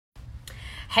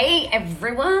Hey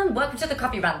everyone, welcome to the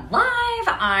Coffee Run Live.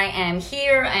 I am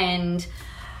here and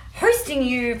hosting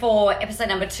you for episode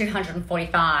number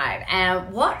 245.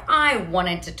 And what I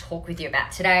wanted to talk with you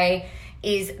about today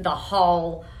is the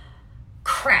whole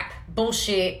crap,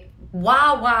 bullshit,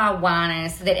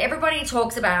 wah-ness that everybody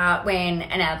talks about when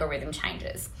an algorithm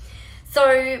changes.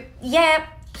 So yeah,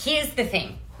 here's the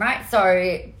thing, right?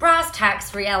 So brass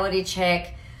tacks, reality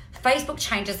check, Facebook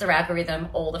changes their algorithm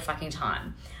all the fucking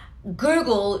time.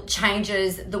 Google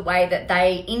changes the way that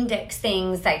they index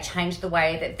things. They change the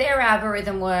way that their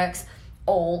algorithm works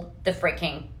all the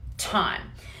freaking time.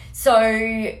 So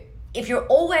if you're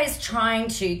always trying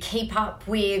to keep up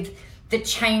with the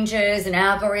changes in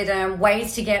algorithm,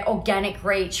 ways to get organic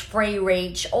reach, free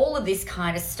reach, all of this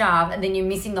kind of stuff, and then you're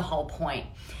missing the whole point.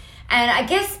 And I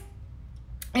guess,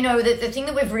 the thing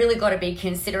that we've really got to be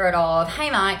considerate of,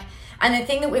 hey Mike, and the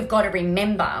thing that we've got to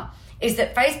remember is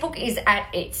that Facebook is at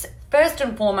its first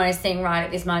and foremost thing right at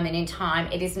this moment in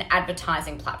time. It is an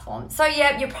advertising platform. So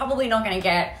yeah, you're probably not going to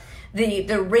get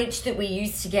the reach that we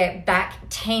used to get back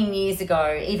 10 years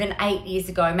ago, even 8 years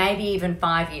ago, maybe even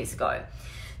 5 years ago.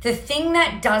 The thing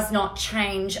that does not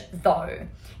change though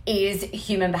is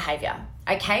human behavior.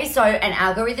 Okay, so an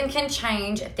algorithm can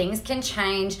change, things can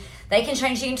change, they can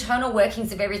change the internal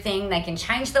workings of everything, they can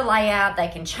change the layout, they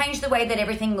can change the way that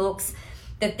everything looks.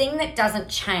 The thing that doesn't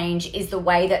change is the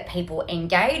way that people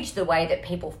engage, the way that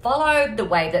people follow, the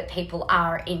way that people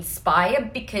are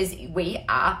inspired, because we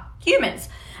are humans.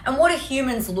 And what do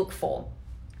humans look for?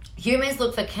 Humans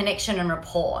look for connection and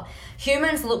rapport.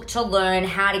 Humans look to learn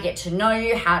how to get to know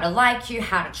you, how to like you,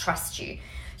 how to trust you.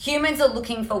 Humans are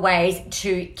looking for ways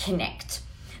to connect.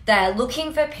 They're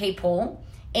looking for people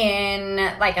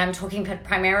I'm talking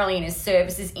primarily in a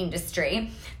services industry.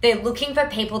 They're looking for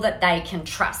people that they can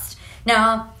trust.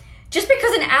 Now, just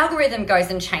because an algorithm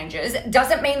goes and changes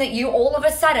doesn't mean that you all of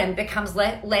a sudden becomes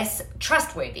less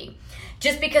trustworthy.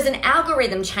 Just because an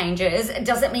algorithm changes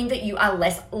doesn't mean that you are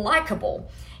less likable.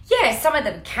 Yeah, some of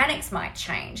the mechanics might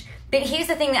change, but here's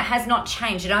the thing that has not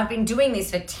changed, and I've been doing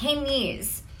this for 10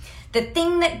 years. The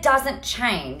thing that doesn't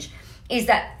change is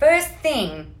that first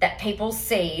thing that people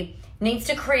see needs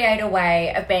to create a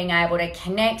way of being able to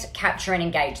connect, capture, and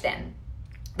engage them.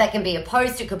 That can be a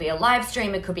post, it could be a live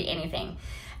stream, it could be anything.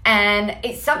 And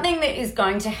it's something that is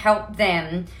going to help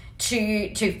them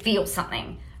to feel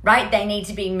something, right? They need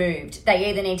to be moved. They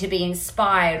either need to be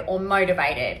inspired or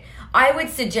motivated. I would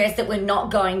suggest that we're not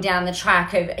going down the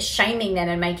track of shaming them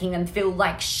and making them feel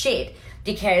like shit,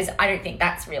 because I don't think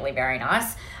that's really very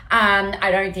nice.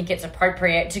 I don't think it's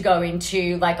appropriate to go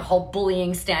into like a whole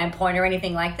bullying standpoint or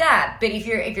anything like that. But if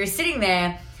you're sitting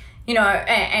there,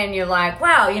 and you're like,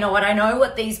 wow, you know what? I know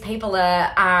what these people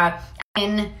are,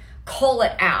 and call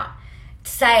it out.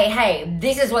 Say, hey,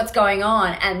 this is what's going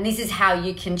on, and this is how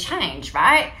you can change,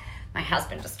 right? My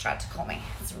husband just tried to call me.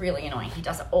 It's really annoying. He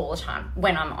does it all the time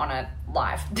when I'm on a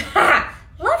live.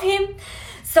 Love him.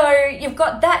 So you've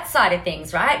got that side of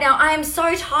things, right? Now, I am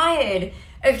so tired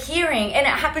of hearing, and it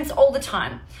happens all the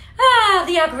time.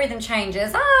 The algorithm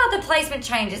changes. The placement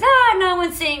changes. No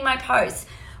one's seeing my posts.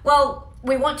 Well,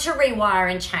 we want to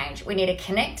rewire and change. We need to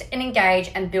connect and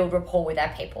engage and build rapport with our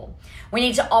people. We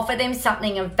need to offer them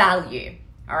something of value.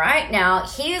 All right. Now,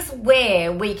 here's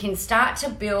where we can start to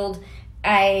build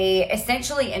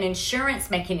essentially an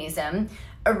insurance mechanism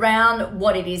around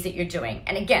what it is that you're doing.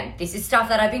 And again, this is stuff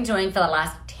that I've been doing for the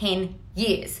last 10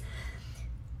 years.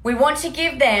 We want to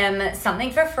give them something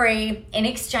for free in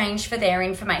exchange for their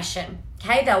information.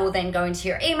 Okay, they will then go into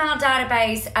your email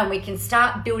database, and we can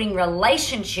start building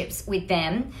relationships with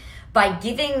them by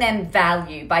giving them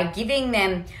value, by giving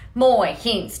them more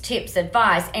hints, tips,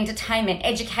 advice, entertainment,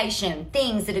 education,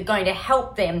 things that are going to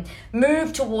help them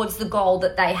move towards the goal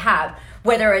that they have.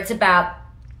 Whether it's about,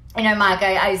 Mike,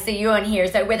 I see you on here.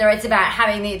 So whether it's about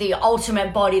having the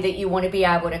ultimate body that you want to be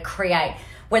able to create,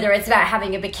 whether it's about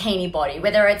having a bikini body,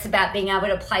 whether it's about being able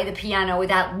to play the piano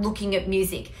without looking at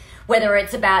music, whether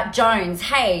it's about Jones,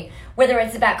 hey, whether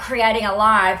it's about creating a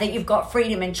life that you've got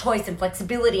freedom and choice and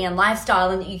flexibility and lifestyle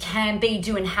and that you can be,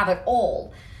 do, and have it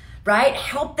all, right?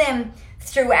 Help them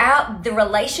throughout the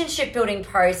relationship building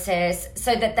process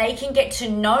so that they can get to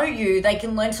know you, they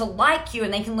can learn to like you,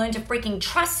 and they can learn to freaking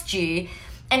trust you.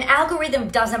 An algorithm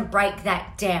doesn't break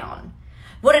that down.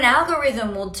 What an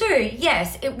algorithm will do,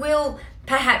 yes, it will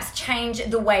perhaps change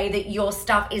the way that your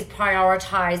stuff is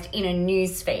prioritized in a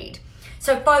news feed.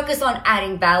 So focus on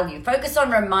adding value. Focus on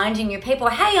reminding your people,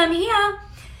 hey, I'm here.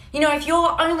 If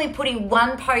you're only putting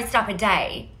one post up a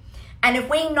day, and if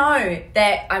we know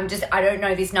that I don't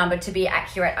know this number to be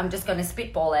accurate, I'm just going to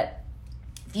spitball it.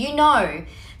 If you know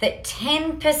that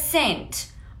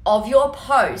 10% of your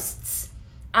posts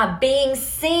are being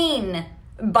seen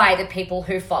by the people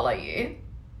who follow you,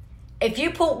 if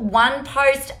you put one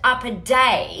post up a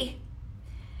day,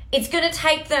 it's going to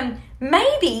take them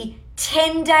maybe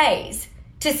 10 days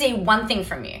to see one thing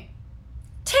from you.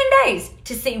 10 days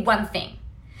to see one thing.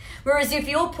 Whereas if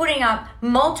you're putting up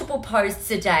multiple posts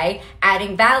a day,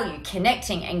 adding value,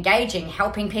 connecting, engaging,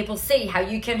 helping people see how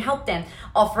you can help them,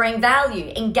 offering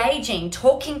value, engaging,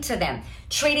 talking to them,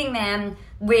 treating them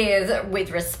with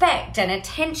respect and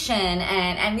attention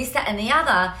and this, that, and the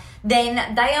other,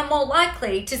 then they are more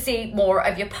likely to see more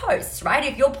of your posts, right?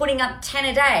 If you're putting up 10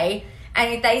 a day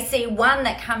and if they see one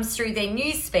that comes through their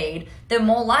newsfeed, they're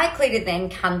more likely to then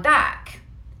come back,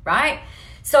 right?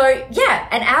 So yeah,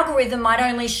 an algorithm might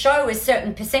only show a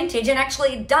certain percentage, and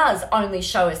actually it does only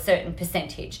show a certain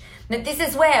percentage. But this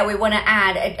is where we want to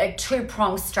add a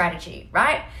two-pronged strategy,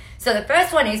 right? So the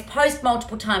first one is post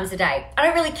multiple times a day. I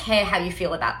don't really care how you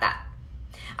feel about that.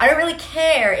 I don't really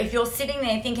care if you're sitting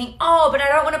there thinking, oh, but I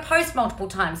don't want to post multiple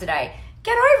times a day.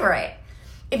 Get over it.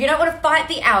 If you don't want to fight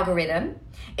the algorithm,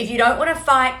 if you don't want to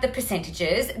fight the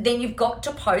percentages, then you've got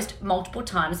to post multiple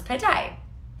times per day.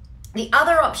 The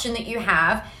other option that you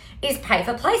have is pay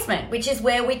for placement, which is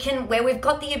where we've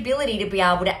got the ability to be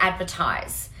able to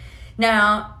advertise.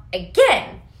 Now,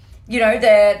 again, you know,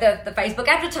 the Facebook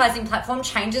advertising platform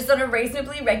changes on a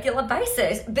reasonably regular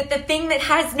basis, but the thing that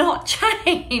has not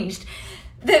changed,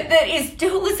 that is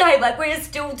still the same, like we're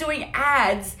still doing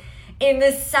ads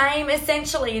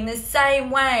essentially in the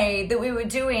same way that we were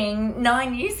doing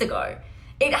 9 years ago.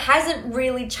 It hasn't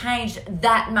really changed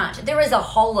that much. There is a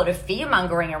whole lot of fear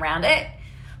mongering around it,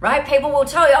 right? People will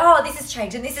tell you, oh, this has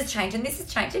changed and this has changed and this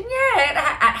has changed. And yeah, it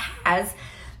has.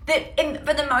 But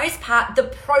for the most part, the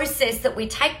process that we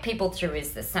take people through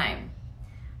is the same,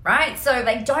 right? So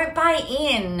they don't buy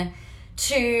in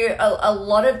to a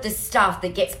lot of the stuff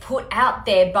that gets put out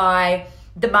there by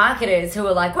the marketers who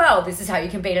are like, well, this is how you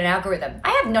can beat an algorithm.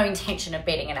 I have no intention of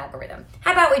beating an algorithm.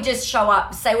 How about we just show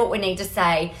up, say what we need to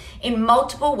say in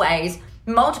multiple ways,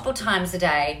 multiple times a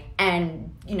day,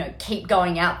 and, you know, keep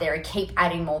going out there and keep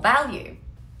adding more value.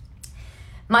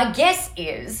 My guess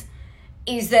is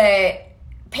that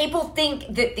people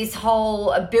think that this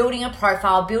whole building a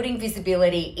profile, building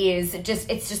visibility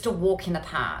it's just a walk in the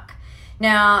park.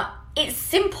 Now, it's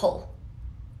simple,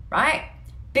 right?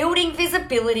 Building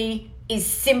visibility is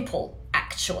simple,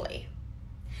 actually.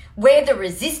 Where the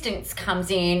resistance comes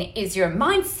in is your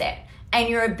mindset and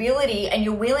your ability and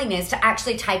your willingness to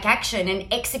actually take action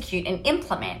and execute and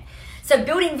implement. So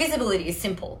building visibility is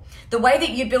simple. The way that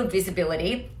you build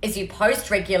visibility is you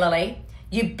post regularly,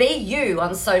 you be you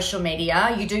on social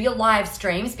media, you do your live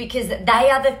streams, because they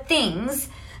are the things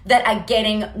that are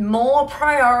getting more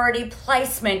priority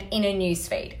placement in a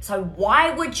newsfeed. So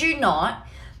why would you not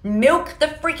milk the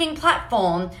freaking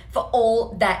platform for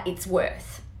all that it's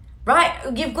worth, right?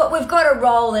 We've got to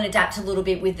roll and adapt a little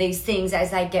bit with these things as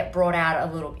they get brought out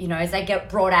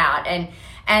and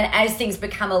as things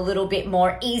become a little bit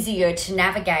more easier to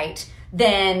navigate,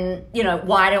 then, you know,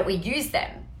 why don't we use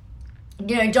them?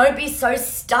 You know, don't be so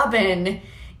stubborn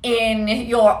in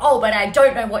your, oh, but I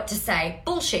don't know what to say.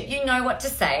 Bullshit, you know what to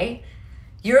say.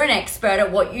 You're an expert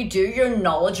at what you do. You're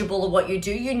knowledgeable of what you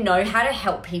do. You know how to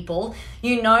help people.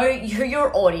 You know who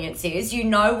your audience is. You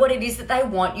know what it is that they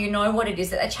want. You know what it is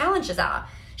that their challenges are.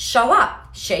 Show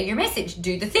up, share your message,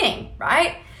 do the thing,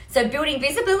 right? So building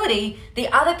visibility, the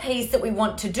other piece that we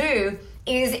want to do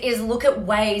is look at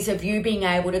ways of you being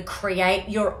able to create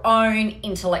your own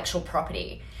intellectual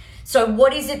property. So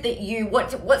what is it that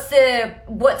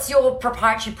what's your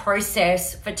proprietary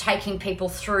process for taking people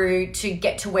through to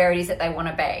get to where it is that they want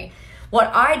to be? What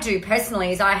I do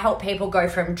personally is I help people go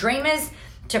from dreamers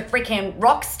to freaking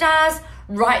rock stars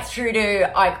right through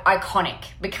to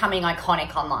becoming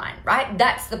iconic online, right?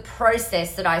 That's the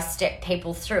process that I step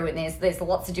people through, and there's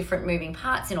lots of different moving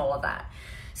parts in all of that.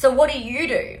 So what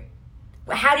do?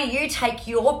 How do you take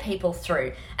your people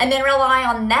through? And then rely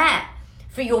on that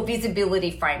for your visibility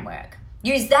framework.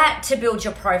 Use that to build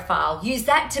your profile. Use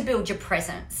that to build your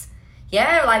presence.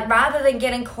 Yeah, like rather than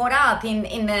getting caught up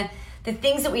in the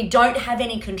things that we don't have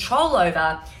any control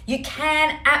over, you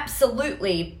can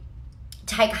absolutely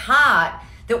take heart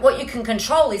that what you can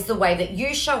control is the way that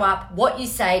you show up, what you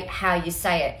say, how you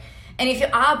say it. And if you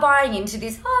are buying into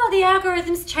this, oh, the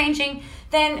algorithm's changing,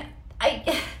 then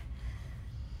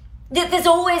there's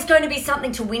always going to be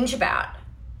something to whinge about,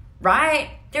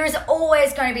 right? There is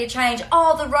always going to be a change.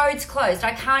 Oh, the road's closed.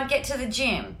 I can't get to the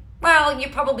gym. Well, you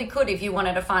probably could if you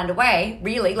wanted to find a way,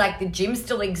 really. Like the gym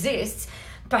still exists.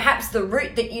 Perhaps the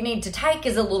route that you need to take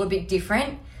is a little bit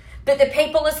different. But the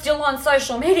people are still on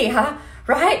social media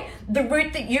right? The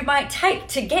route that you might take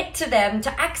to get to them,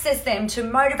 to access them, to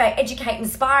motivate, educate,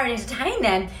 inspire, and entertain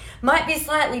them might be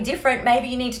slightly different. Maybe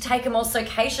you need to take a more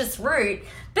loquacious route,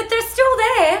 but they're still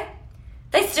there.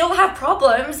 They still have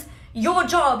problems. Your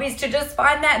job is to just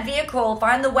find that vehicle,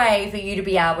 find the way for you to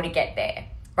be able to get there,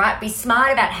 right? Be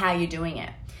smart about how you're doing it.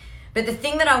 But the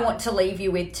thing that I want to leave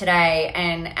you with today,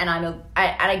 and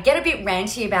I get a bit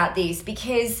ranty about this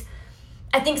because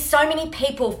I think so many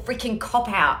people freaking cop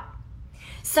out.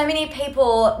 So many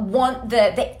people want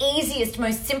the easiest,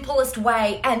 most simplest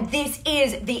way, and this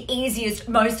is the easiest,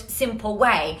 most simple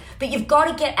way. But you've got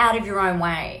to get out of your own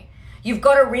way. You've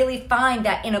got to really find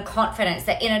that inner confidence,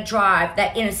 that inner drive,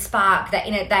 that inner spark,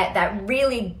 that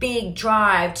really big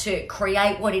drive to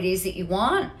create what it is that you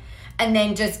want, and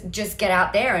then just get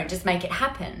out there and just make it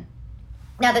happen.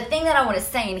 Now, the thing that I want to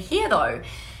say in here, though,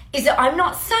 is that I'm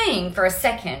not saying for a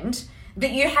second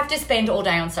that you have to spend all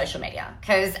day on social media,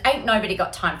 because ain't nobody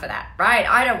got time for that, right?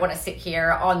 I don't want to sit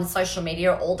here on social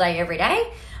media all day, every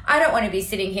day. I don't want to be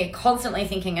sitting here constantly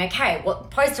thinking, okay, what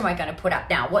post am I going to put up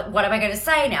now? What am I going to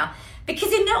say now?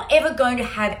 Because you're not ever going to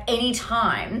have any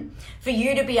time for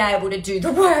you to be able to do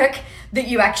the work that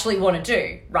you actually want to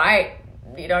do, right?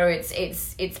 You know,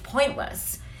 it's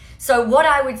pointless. So what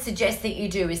I would suggest that you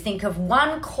do is think of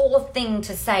one core thing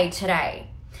to say today,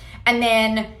 and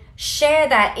then share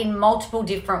that in multiple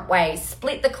different ways.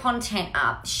 Split the content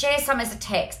up, share some as a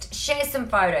text, share some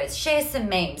photos, share some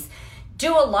memes,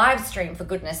 do a live stream for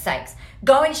goodness sakes.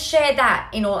 Go and share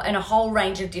that in a whole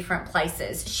range of different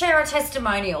places. Share a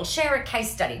testimonial, share a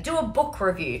case study, do a book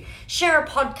review, share a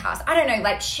podcast. I don't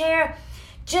know,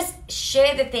 just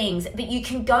share the things, but you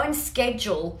can go and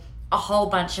schedule a whole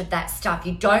bunch of that stuff.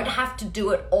 You don't have to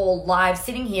do it all live,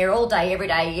 sitting here all day, every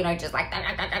day, you know, just like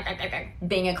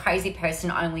being a crazy person,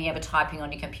 only ever typing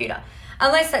on your computer.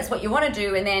 Unless that's what you want to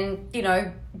do, and then, you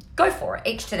know, go for it,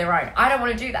 each to their own. I don't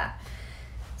want to do that.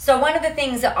 So one of the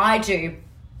things that I do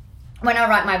when I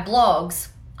write my blogs,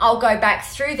 I'll go back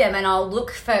through them and I'll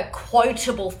look for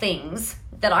quotable things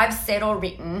that I've said or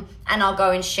written, and I'll go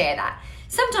and share that.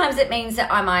 Sometimes it means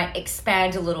that I might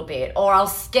expand a little bit, or I'll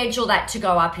schedule that to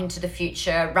go up into the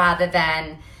future rather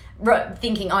than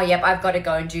thinking, oh, yep, I've got to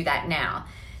go and do that now.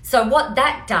 So what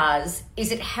that does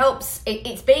is it helps,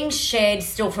 it's being shared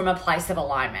still from a place of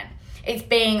alignment. It's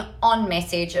being on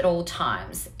message at all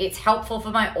times. It's helpful for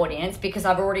my audience because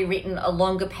I've already written a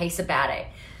longer piece about it.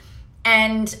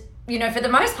 And, you know, for the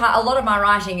most part, a lot of my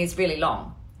writing is really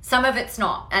long. Some of it's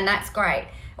not, and that's great.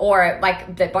 Or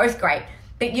like, they're both great.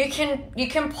 But you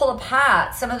can pull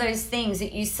apart some of those things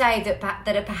that you say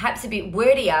that are perhaps a bit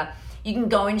wordier. You can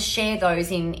go and share those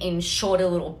in shorter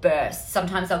little bursts.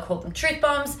 Sometimes I'll call them truth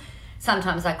bombs.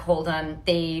 Sometimes I call them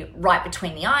the right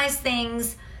between the eyes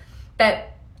things. But,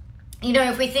 you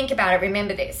know, if we think about it,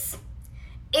 remember this.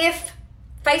 If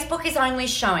Facebook is only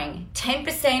showing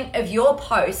 10% of your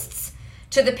posts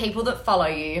to the people that follow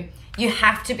you, you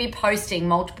have to be posting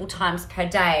multiple times per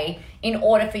day in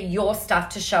order for your stuff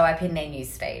to show up in their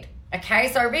newsfeed.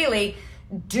 Okay, so really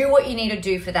do what you need to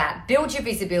do for that. Build your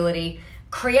visibility,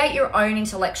 create your own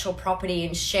intellectual property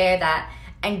and share that,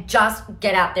 and just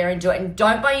get out there and do it. And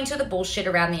don't buy into the bullshit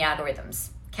around the algorithms.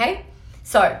 Okay,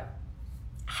 so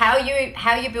how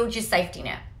you build your safety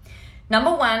net.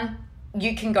 Number one,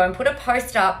 you can go and put a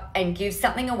post up and give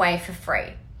something away for free.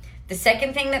 The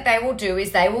second thing that they will do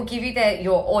is they will give you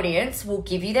your audience will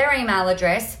give you their email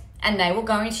address, and they will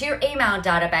go into your email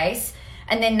database,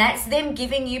 and then that's them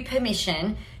giving you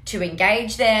permission to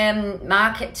engage them,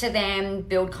 market to them,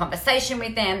 build conversation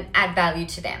with them, add value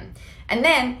to them. And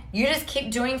then you just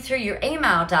keep doing through your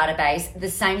email database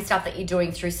the same stuff that you're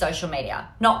doing through social media.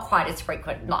 Not quite as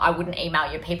frequent. I wouldn't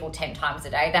email your people 10 times a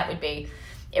day. That would be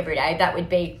every day. That would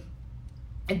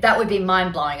be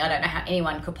mind-blowing. I don't know how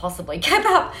anyone could possibly keep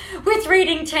up with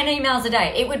reading 10 emails a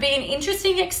day. It would be an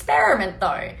interesting experiment,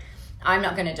 though. I'm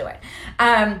not going to do it.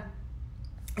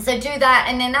 So do that,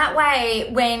 and then that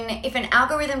way, if an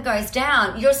algorithm goes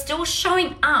down, you're still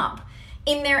showing up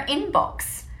in their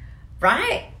inbox,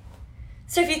 right?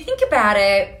 So if you think about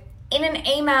it, in an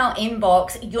email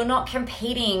inbox, you're not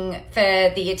competing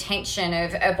for the attention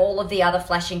of all of the other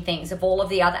flashing things, of all of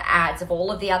the other ads, of all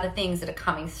of the other things that are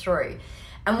coming through.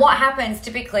 And what happens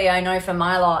typically, I know for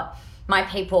my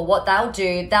people, what they'll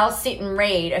do, they'll sit and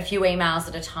read a few emails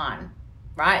at a time,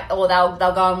 right? Or they'll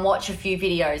go and watch a few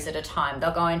videos at a time.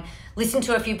 They'll go and listen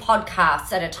to a few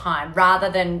podcasts at a time rather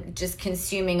than just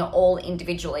consuming all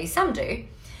individually. Some do.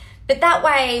 But that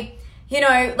way, you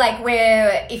know, like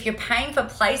if you're paying for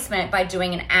placement by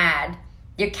doing an ad,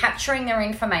 you're capturing their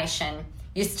information,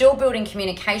 you're still building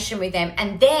communication with them,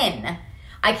 and then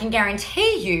I can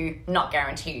guarantee you,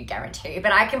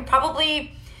 but I can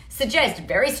probably suggest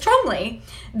very strongly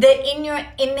that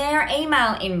in their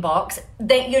email inbox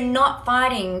that you're not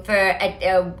fighting for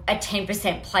a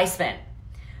 10% placement,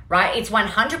 right? It's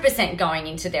 100% going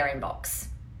into their inbox,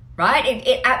 right?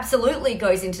 It absolutely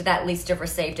goes into that list of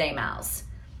received emails.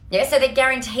 Yeah, so they're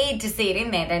guaranteed to see it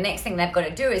in there. The next thing they've got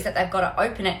to do is that they've got to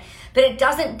open it, but it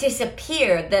doesn't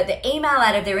disappear. The email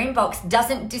out of their inbox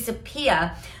doesn't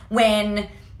disappear when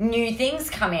new things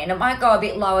come in. It might go a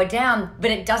bit lower down,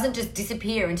 but it doesn't just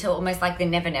disappear until almost like the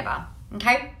never,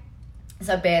 okay?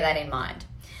 So bear that in mind.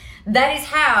 That is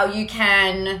how you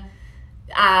can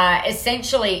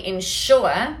essentially ensure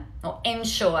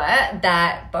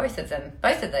that both of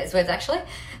those words actually,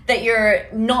 that you're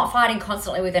not fighting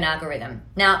constantly with an algorithm.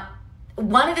 Now,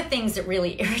 one of the things that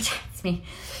really irritates me,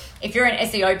 if you're an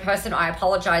SEO person, I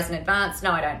apologize in advance.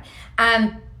 No, I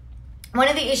don't. One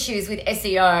of the issues with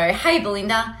SEO, hey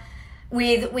Belinda,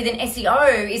 with an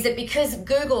SEO is that because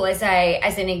Google, as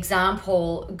an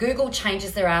example, Google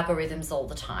changes their algorithms all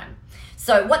the time.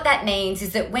 So what that means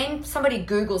is that when somebody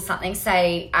Googles something,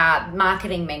 say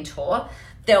marketing mentor,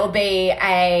 there will be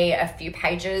a few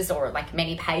pages or like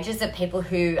many pages of people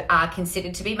who are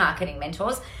considered to be marketing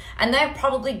mentors, and they've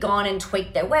probably gone and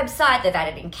tweaked their website, they've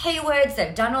added in keywords,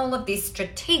 they've done all of this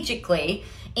strategically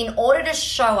in order to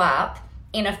show up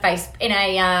in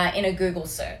a Google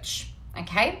search.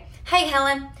 Okay? Hey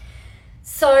Helen.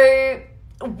 So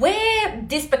where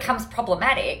this becomes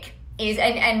problematic is,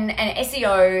 and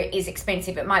SEO is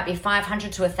expensive. It might be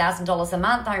 $500 to $1,000 a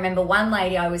month. I remember one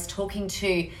lady I was talking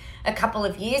to a couple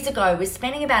of years ago was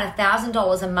spending about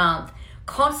 $1,000 a month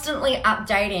constantly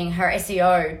updating her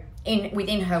SEO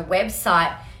within her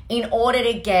website in order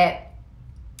to get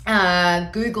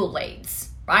Google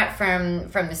leads, right, from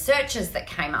the searches that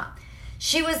came up.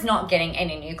 She was not getting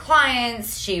any new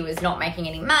clients. She was not making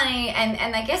any money.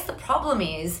 And I guess the problem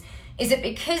is that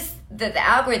because the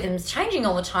algorithm's changing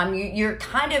all the time, you're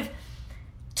kind of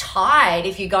tied,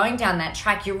 if you're going down that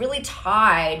track, you're really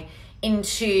tied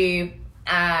into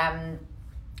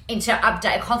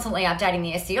constantly updating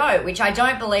the SEO, which I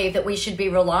don't believe that we should be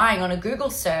relying on a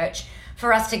Google search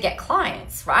for us to get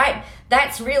clients, right?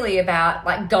 That's really about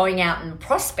like going out and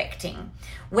prospecting.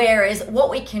 Whereas what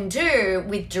we can do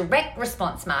with direct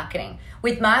response marketing,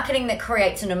 with marketing that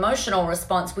creates an emotional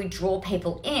response, we draw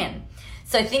people in.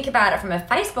 So think about it from a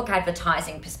Facebook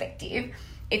advertising perspective.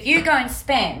 If you go and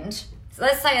spend, so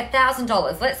let's say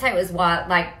 $1,000, let's say it was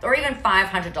or even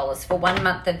 $500 for 1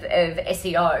 month of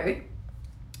SEO,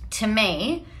 to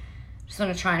me, I just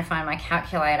want to try and find my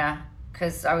calculator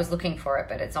because I was looking for it,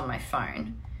 but it's on my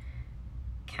phone.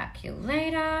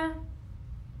 Calculator.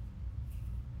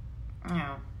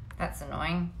 Oh, that's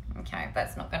annoying. Okay,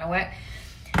 that's not going to work.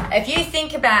 If you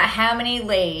think about how many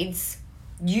leads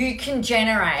you can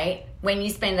generate when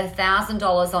you spend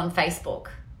 $1,000 on Facebook,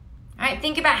 right?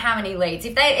 Think about how many leads.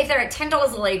 If they're at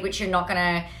 $10 a lead, which you're not going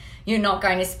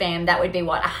to spam, that would be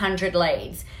 100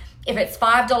 leads. If it's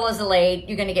 $5 a lead,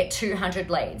 you're going to get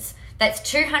 200 leads. That's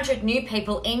 200 new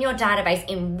people in your database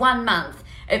in 1 month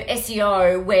of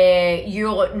SEO where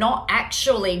you're not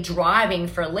actually driving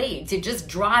for leads, you're just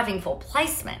driving for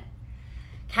placement.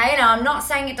 Okay, now I'm not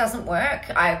saying it doesn't work.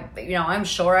 I'm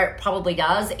sure it probably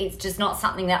does. It's just not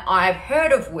something that I've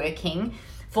heard of working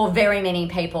for very many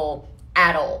people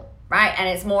at all, right? And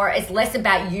it's less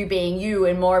about you being you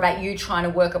and more about you trying to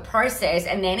work a process.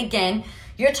 And then again,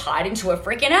 you're tied into a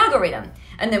freaking algorithm.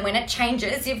 And then when it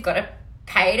changes, you've got to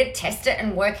pay to test it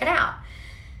and work it out.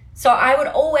 So I would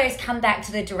always come back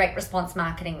to the direct response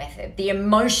marketing method, the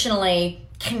emotionally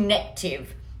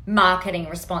connective marketing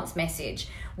response message,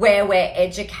 where we're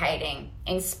educating,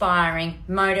 inspiring,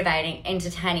 motivating,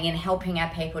 entertaining, and helping our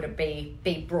people to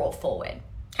be brought forward.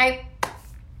 Okay?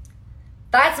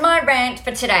 That's my rant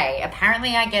for today.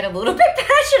 Apparently I get a little bit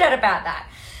passionate about that.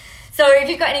 So if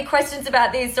you've got any questions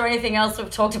about this or anything else we've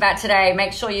talked about today,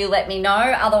 make sure you let me know.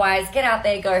 Otherwise, get out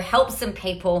there, go help some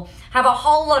people, have a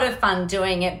whole lot of fun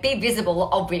doing it, be visible,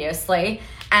 obviously,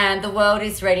 and the world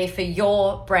is ready for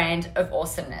your brand of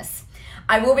awesomeness.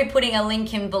 I will be putting a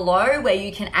link in below where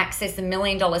you can access the $1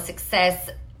 Million Success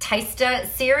Taster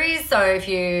series. So if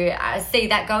you see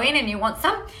that go in and you want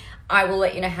some, I will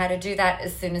let you know how to do that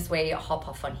as soon as we hop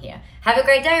off on here. Have a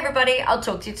great day, everybody. I'll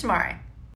talk to you tomorrow.